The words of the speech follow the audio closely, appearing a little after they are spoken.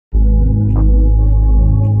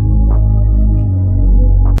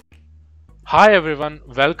Hi everyone,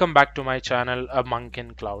 welcome back to my channel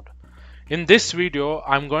amonkincloud. In this video,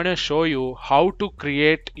 I'm going to show you how to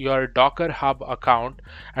create your Docker Hub account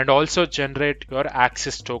and also generate your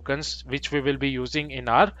access tokens, which we will be using in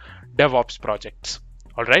our DevOps projects.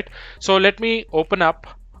 All right, so let me open up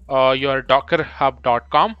your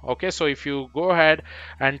dockerhub.com. Okay, so if you go ahead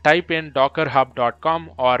and type in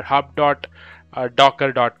dockerhub.com or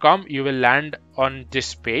hub.docker.com, you will land on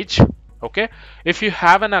this page. Okay, if you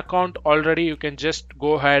have an account already, you can just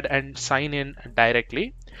go ahead and sign in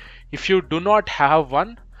directly. If you do not have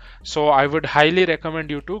one, so I would highly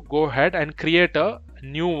recommend you to go ahead and create a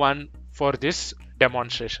new one for this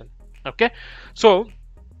demonstration. Okay, so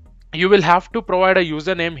you will have to provide a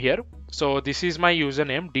username here. So this is my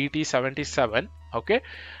username dt77. Okay,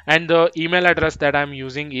 and the email address that I'm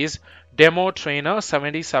using is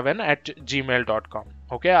demotrainer77@gmail.com.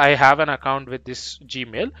 Okay, I have an account with this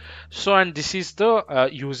Gmail. So and this is the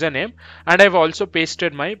username, and I've also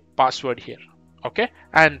pasted my password here. Okay,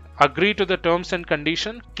 and agree to the terms and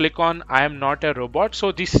condition, click on I am not a robot.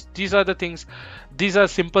 So these are the things, these are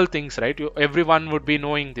simple things, right? Everyone would be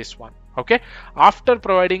knowing this one. Okay, after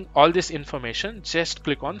providing all this information, just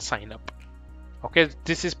click on sign up. Okay,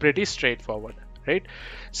 this is pretty straightforward, right?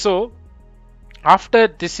 So after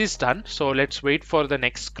this is done, so let's wait for the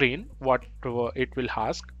next screen, what it will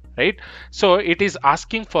ask, right? So it is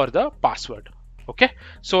asking for the password. Okay,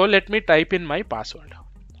 so let me type in my password.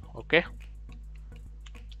 Okay,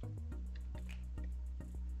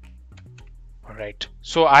 all right,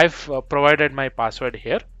 so I've provided my password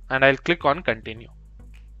here and I'll click on continue.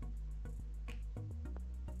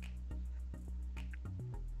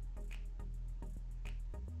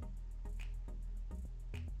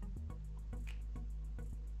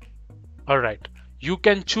 All right, you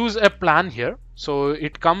can choose a plan here. So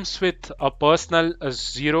it comes with a personal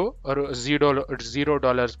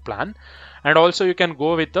 $0 plan, and also you can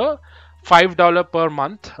go with a $5 per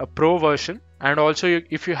month a pro version. And also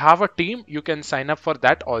if you have a team, you can sign up for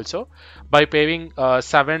that also by paying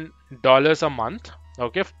 $7 a month,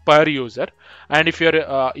 okay, per user. And if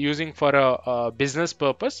you're using for a business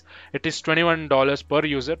purpose, it is $21 per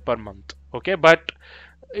user per month. Okay, but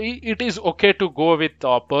it is okay to go with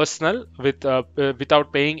personal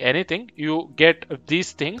without paying anything. You get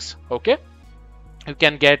these things. Okay, you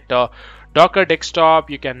can get Docker desktop,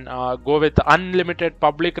 you can go with unlimited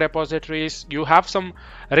public repositories. You have some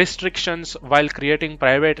restrictions while creating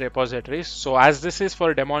private repositories. So as this is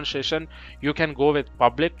for demonstration, you can go with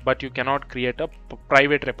public, but you cannot create a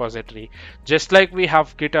private repository. Just like we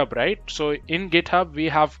have GitHub, right? So in GitHub, we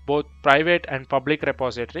have both private and public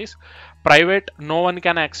repositories. Private, no one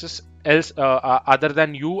can access else other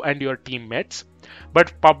than you and your teammates,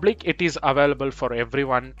 but public, it is available for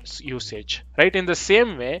everyone's usage, right? In the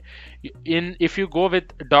same way, if you go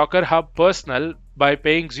with Docker Hub personal by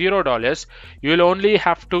paying $0, you will only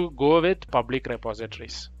have to go with public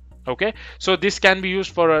repositories. Okay, so this can be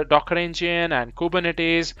used for a Docker engine and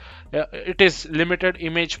Kubernetes. It is limited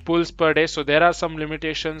image pulls per day, so there are some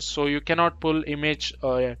limitations. So you cannot pull image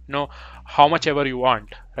how much ever you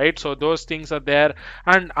want, right? So those things are there.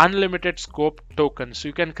 And unlimited scope tokens,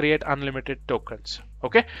 you can create unlimited tokens.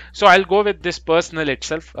 Okay, so I'll go with this personal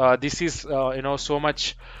itself. This is so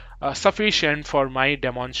much sufficient for my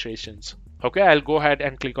demonstrations. Okay, I'll go ahead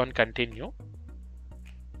and click on continue.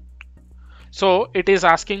 So it is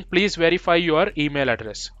asking, please verify your email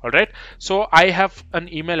address. All right, so I have an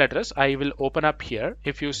email address. I will open up here.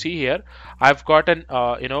 If you see here, I've got an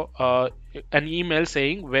an email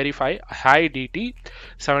saying verify. Hi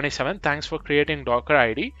DT77, thanks for creating Docker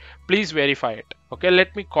ID, please verify it. Okay,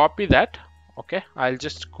 let me copy that. Okay, I'll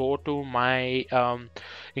just go to my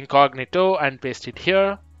incognito and paste it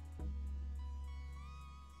here.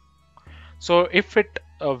 So if it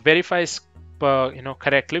verifies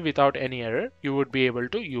correctly without any error, you would be able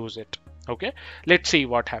to use it. Okay, let's see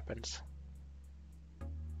what happens.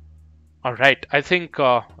 All right, I think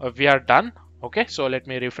we are done. Okay, so let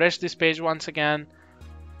me refresh this page once again.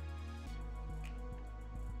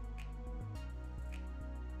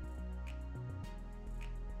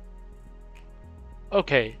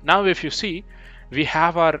 Okay, now if you see, we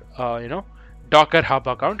have our Docker Hub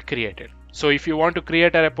account created. So if you want to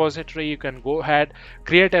create a repository, you can go ahead,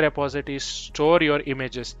 create a repository, store your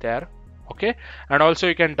images there. Okay, and also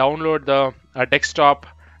you can download the desktop,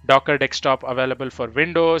 Docker desktop available for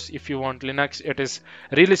Windows. If you want Linux, it is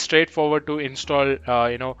really straightforward to install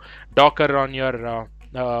Docker on your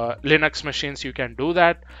Linux machines. You can do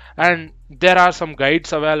that, and there are some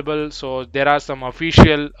guides available. So there are some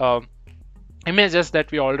official images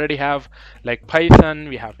that we already have, like Python,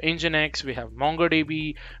 we have Nginx, we have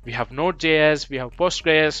MongoDB, we have Node.js, we have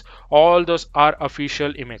Postgres. All those are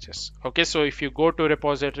official images. Okay, so if you go to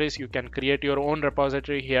repositories, you can create your own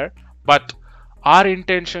repository here. But our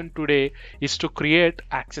intention today is to create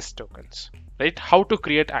access tokens, right? How to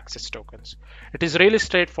create access tokens? It is really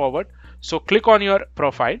straightforward. So click on your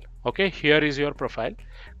profile. Okay, here is your profile.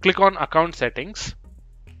 Click on account settings,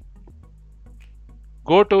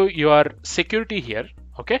 go to your security here.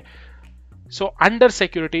 Okay, so under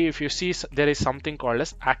security, if you see, there is something called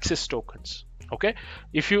as access tokens. Okay,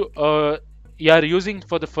 if you are using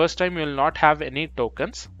for the first time, you will not have any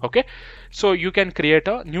tokens. Okay, so you can create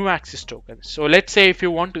a new access token. So let's say if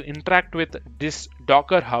you want to interact with this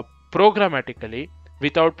Docker Hub programmatically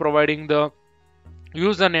without providing the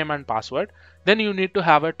username and password, then you need to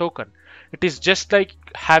have a token. It is just like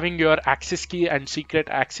having your access key and secret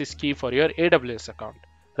access key for your AWS account,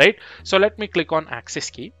 right? So let me click on access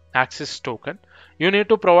key, access token. You need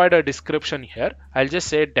to provide a description here. I'll just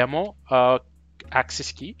say demo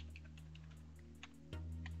access key.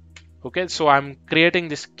 Okay, so I'm creating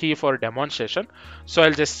this key for demonstration. So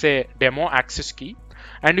I'll just say demo access key.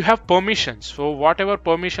 And you have permissions. So whatever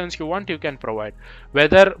permissions you want, you can provide.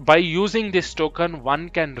 Whether by using this token, one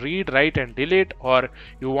can read, write, and delete, or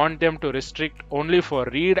you want them to restrict only for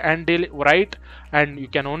read and write, and you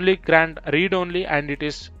can only grant read only, and it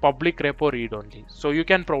is public repo read only. So you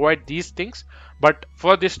can provide these things, but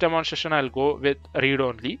for this demonstration, I'll go with read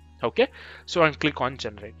only. Okay, so I'll click on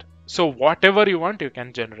generate. So whatever you want, you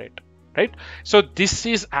can generate, right? So this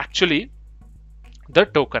is actually the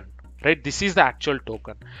token, right? This is the actual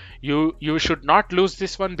token. You should not lose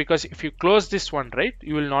this one, because if you close this one, right,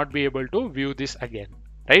 you will not be able to view this again,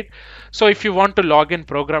 right? So if you want to log in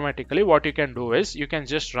programmatically, what you can do is you can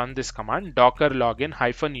just run this command docker login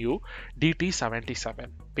 -u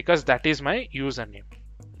dt77, because that is my username,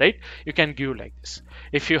 right? You can give like this.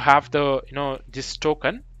 If you have the this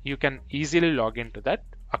token, you can easily log into that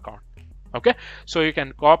account. Okay, so you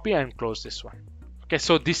can copy and close this one. Okay,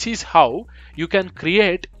 so this is how you can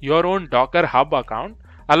create your own Docker Hub account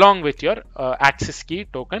along with your access key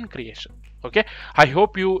token creation. Okay, I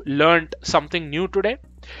hope you learned something new today.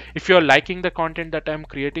 If you're liking the content that I'm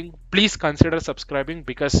creating, please consider subscribing,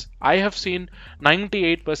 because I have seen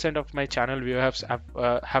 98% of my channel viewers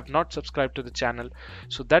have not subscribed to the channel.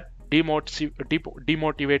 So that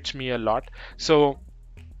demotivates me a lot. So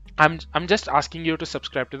I'm just asking you to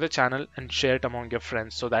subscribe to the channel and share it among your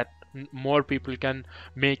friends, so that more people can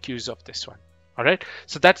make use of this one. All right,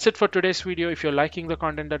 so that's it for today's video. If you're liking the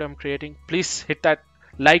content that I'm creating, please hit that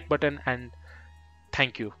like button, and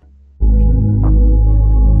thank you.